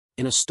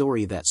in a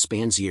story that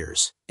spans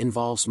years,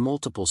 involves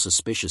multiple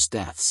suspicious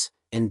deaths,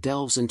 and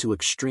delves into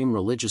extreme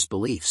religious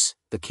beliefs.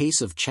 The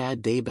case of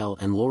Chad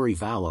Daybell and Lori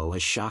Vallow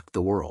has shocked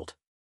the world.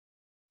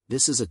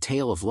 This is a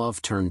tale of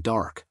love turned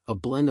dark, a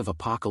blend of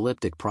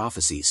apocalyptic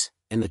prophecies,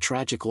 and the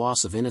tragic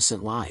loss of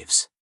innocent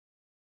lives.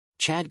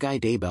 Chad Guy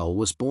Daybell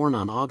was born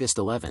on August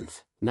 11,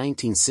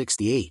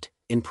 1968,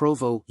 in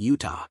Provo,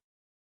 Utah.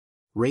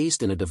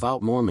 Raised in a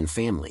devout Mormon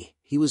family,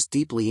 he was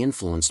deeply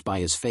influenced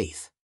by his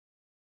faith.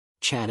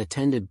 Chad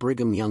attended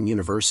Brigham Young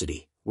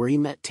University, where he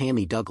met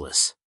Tammy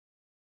Daybell.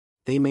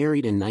 They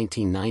married in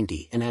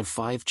 1990 and had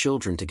 5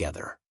 children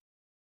together.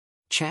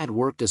 Chad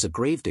worked as a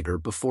gravedigger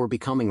before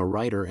becoming a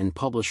writer and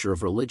publisher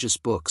of religious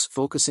books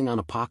focusing on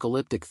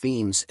apocalyptic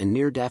themes and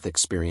near-death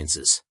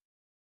experiences.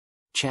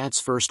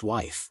 Chad's first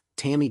wife,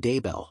 Tammy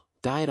Daybell,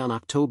 died on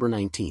October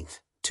 19,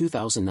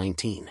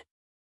 2019.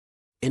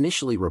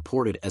 Initially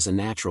reported as a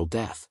natural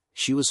death,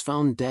 she was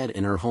found dead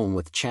in her home,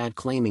 with Chad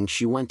claiming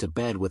she went to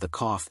bed with a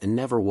cough and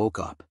never woke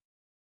up.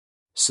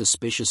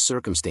 Suspicious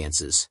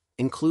circumstances,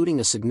 including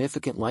a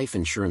significant life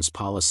insurance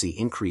policy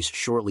increase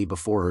shortly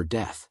before her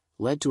death,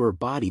 led to her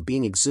body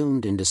being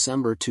exhumed in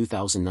December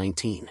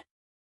 2019.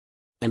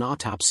 An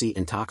autopsy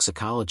and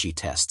toxicology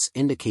tests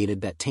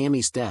indicated that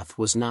Tammy's death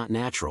was not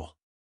natural.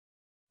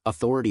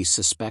 Authorities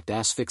suspect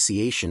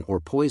asphyxiation or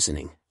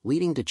poisoning,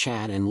 leading to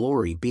Chad and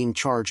Lori being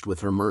charged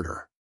with her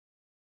murder.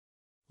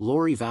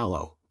 Lori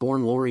Vallow,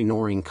 born Lori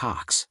Noreen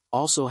Cox,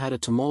 also had a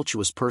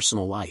tumultuous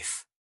personal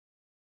life.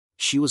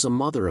 She was a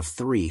mother of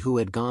 3 who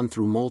had gone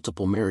through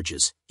multiple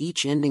marriages,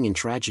 each ending in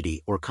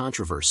tragedy or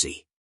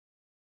controversy.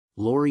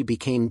 Lori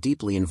became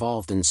deeply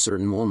involved in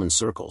certain Mormon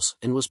circles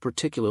and was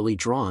particularly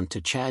drawn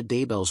to Chad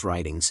Daybell's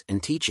writings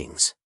and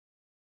teachings.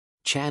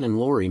 Chad and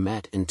Lori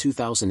met in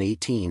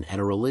 2018 at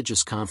a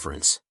religious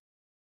conference.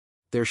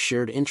 Their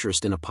shared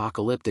interest in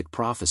apocalyptic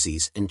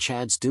prophecies and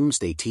Chad's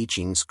doomsday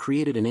teachings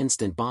created an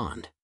instant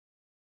bond.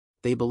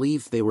 They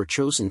believed they were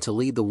chosen to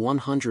lead the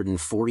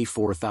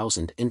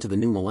 144,000 into the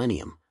new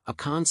millennium, a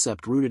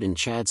concept rooted in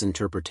Chad's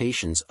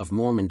interpretations of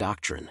Mormon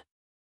doctrine.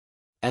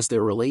 As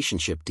their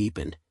relationship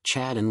deepened,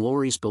 Chad and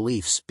Lori's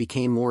beliefs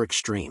became more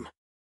extreme.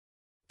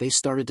 They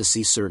started to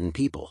see certain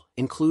people,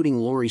 including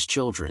Lori's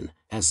children,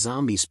 as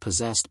zombies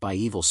possessed by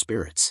evil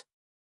spirits.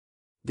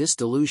 This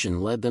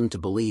delusion led them to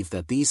believe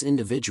that these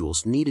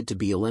individuals needed to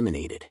be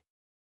eliminated.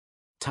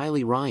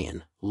 Tylee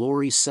Ryan,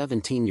 Lori's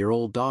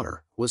 17-year-old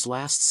daughter, was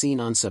last seen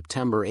on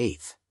September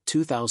 8,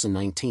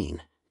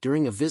 2019,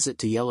 during a visit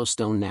to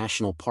Yellowstone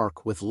National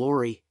Park with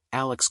Lori,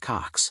 Alex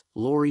Cox,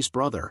 Lori's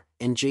brother,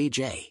 and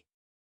JJ.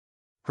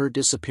 Her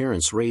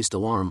disappearance raised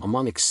alarm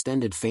among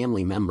extended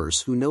family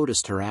members who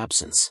noticed her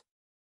absence.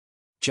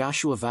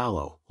 Joshua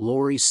Vallow,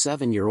 Lori's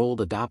 7-year-old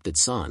adopted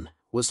son,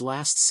 was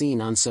last seen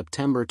on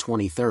September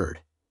 23,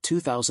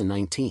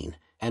 2019,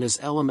 at his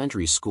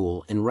elementary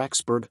school in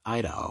Rexburg,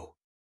 Idaho.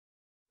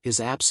 His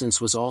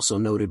absence was also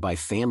noted by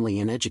family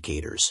and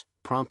educators,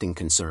 prompting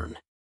concern.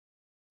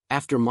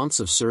 After months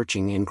of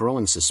searching and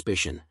growing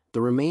suspicion, the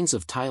remains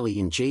of Tylee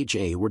and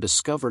JJ were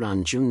discovered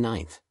on June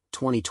 9,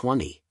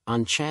 2020,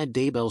 on Chad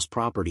Daybell's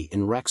property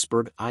in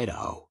Rexburg,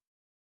 Idaho.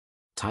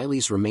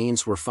 Tylee's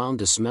remains were found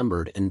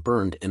dismembered and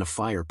burned in a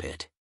fire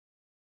pit.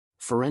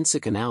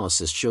 Forensic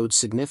analysis showed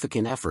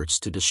significant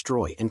efforts to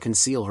destroy and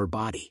conceal her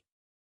body.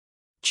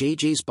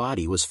 JJ's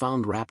body was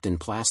found wrapped in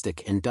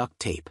plastic and duct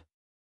tape.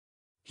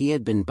 He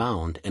had been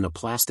bound and a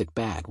plastic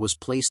bag was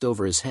placed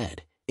over his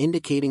head,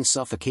 indicating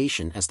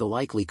suffocation as the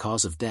likely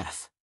cause of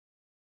death.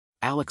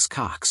 Alex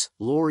Cox,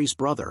 Lori's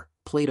brother,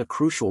 played a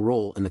crucial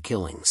role in the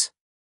killings.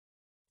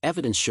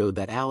 Evidence showed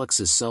that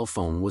Alex's cell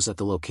phone was at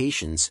the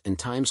locations and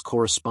times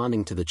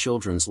corresponding to the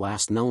children's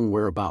last known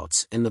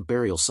whereabouts and the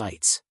burial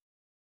sites.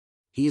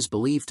 He is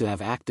believed to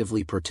have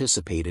actively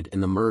participated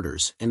in the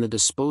murders and the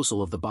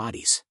disposal of the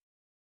bodies.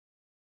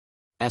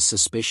 As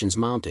suspicions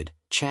mounted,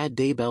 Chad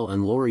Daybell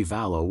and Lori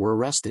Vallow were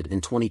arrested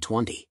in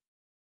 2020.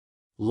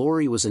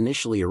 Lori was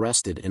initially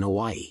arrested in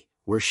Hawaii,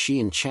 where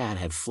she and Chad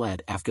had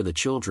fled after the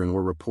children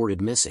were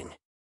reported missing.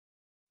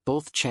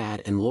 Both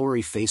Chad and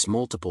Lori face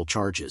multiple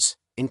charges,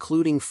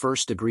 including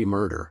first-degree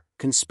murder,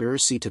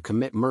 conspiracy to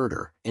commit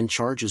murder, and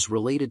charges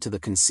related to the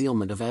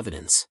concealment of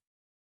evidence.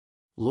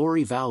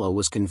 Lori Vallow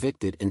was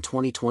convicted in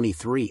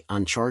 2023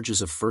 on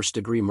charges of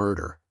first-degree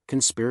murder,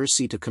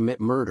 conspiracy to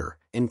commit murder,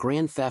 and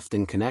grand theft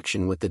in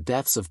connection with the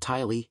deaths of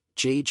Tylee,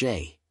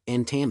 JJ,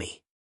 and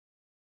Tammy.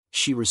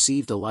 She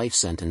received a life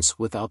sentence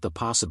without the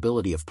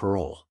possibility of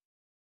parole.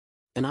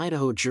 An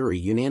Idaho jury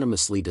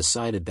unanimously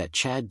decided that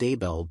Chad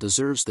Daybell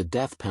deserves the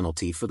death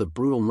penalty for the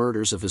brutal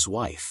murders of his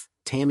wife,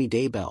 Tammy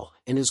Daybell,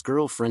 and his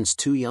girlfriend's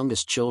 2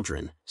 youngest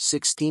children,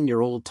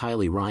 16-year-old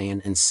Tylee Ryan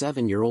and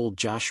 7-year-old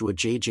Joshua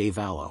J.J.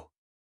 Vallow.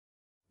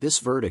 This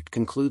verdict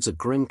concludes a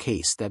grim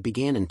case that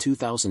began in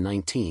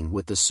 2019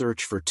 with the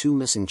search for 2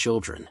 missing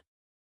children.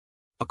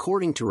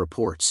 According to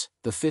reports,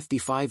 the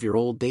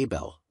 55-year-old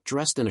Daybell,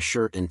 dressed in a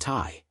shirt and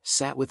tie,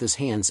 sat with his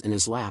hands in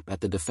his lap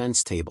at the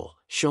defense table,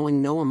 showing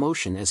no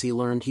emotion as he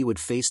learned he would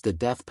face the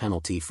death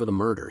penalty for the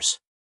murders.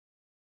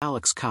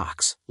 Alex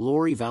Cox,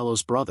 Lori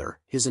Vallow's brother,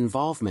 his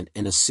involvement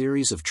in a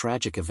series of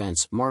tragic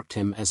events marked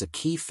him as a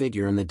key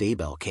figure in the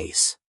Daybell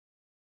case.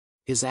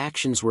 His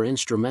actions were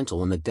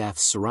instrumental in the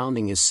deaths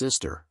surrounding his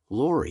sister,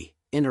 Lori,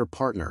 and her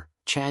partner,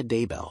 Chad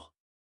Daybell.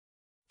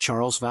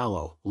 Charles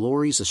Vallow,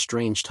 Lori's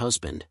estranged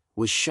husband,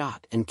 was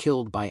shot and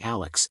killed by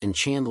Alex in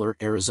Chandler,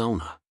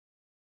 Arizona.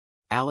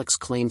 Alex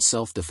claimed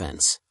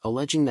self-defense,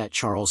 alleging that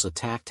Charles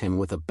attacked him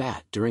with a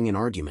bat during an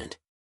argument.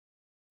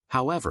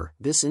 However,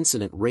 this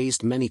incident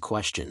raised many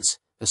questions,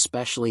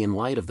 especially in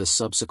light of the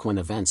subsequent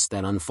events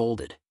that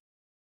unfolded.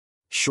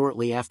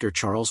 Shortly after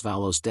Charles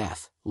Vallow's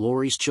death,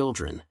 Lori's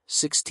children,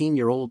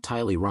 16-year-old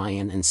Tylee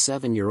Ryan and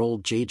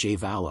 7-year-old J.J.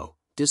 Vallow,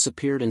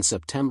 disappeared in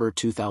September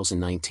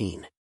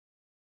 2019.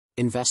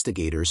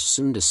 Investigators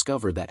soon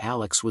discovered that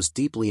Alex was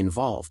deeply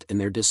involved in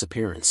their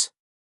disappearance.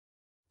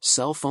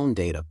 Cell phone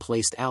data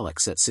placed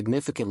Alex at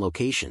significant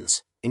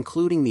locations,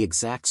 including the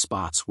exact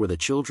spots where the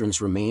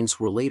children's remains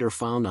were later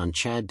found on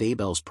Chad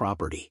Daybell's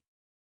property.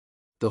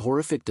 The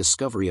horrific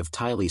discovery of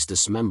Tylee's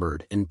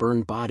dismembered and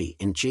burned body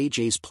and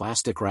JJ's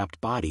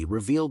plastic-wrapped body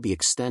revealed the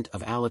extent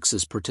of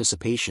Alex's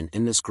participation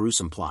in this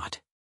gruesome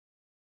plot.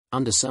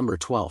 On December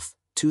 12,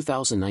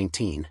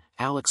 2019,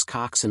 Alex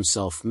Cox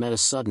himself met a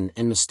sudden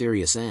and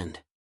mysterious end.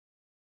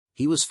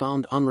 He was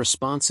found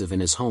unresponsive in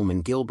his home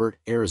in Gilbert,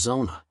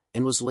 Arizona,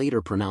 and was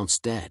later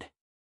pronounced dead.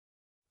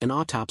 An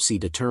autopsy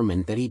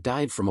determined that he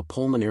died from a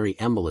pulmonary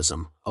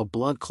embolism, a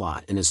blood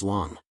clot in his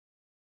lung.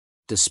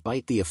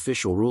 Despite the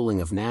official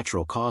ruling of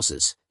natural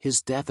causes,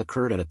 his death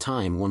occurred at a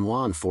time when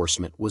law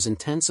enforcement was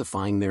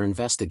intensifying their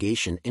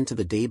investigation into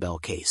the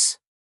Daybell case.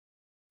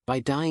 By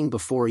dying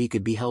before he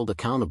could be held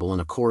accountable in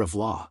a court of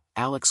law,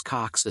 Alex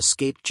Cox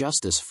escaped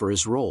justice for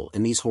his role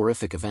in these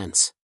horrific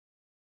events.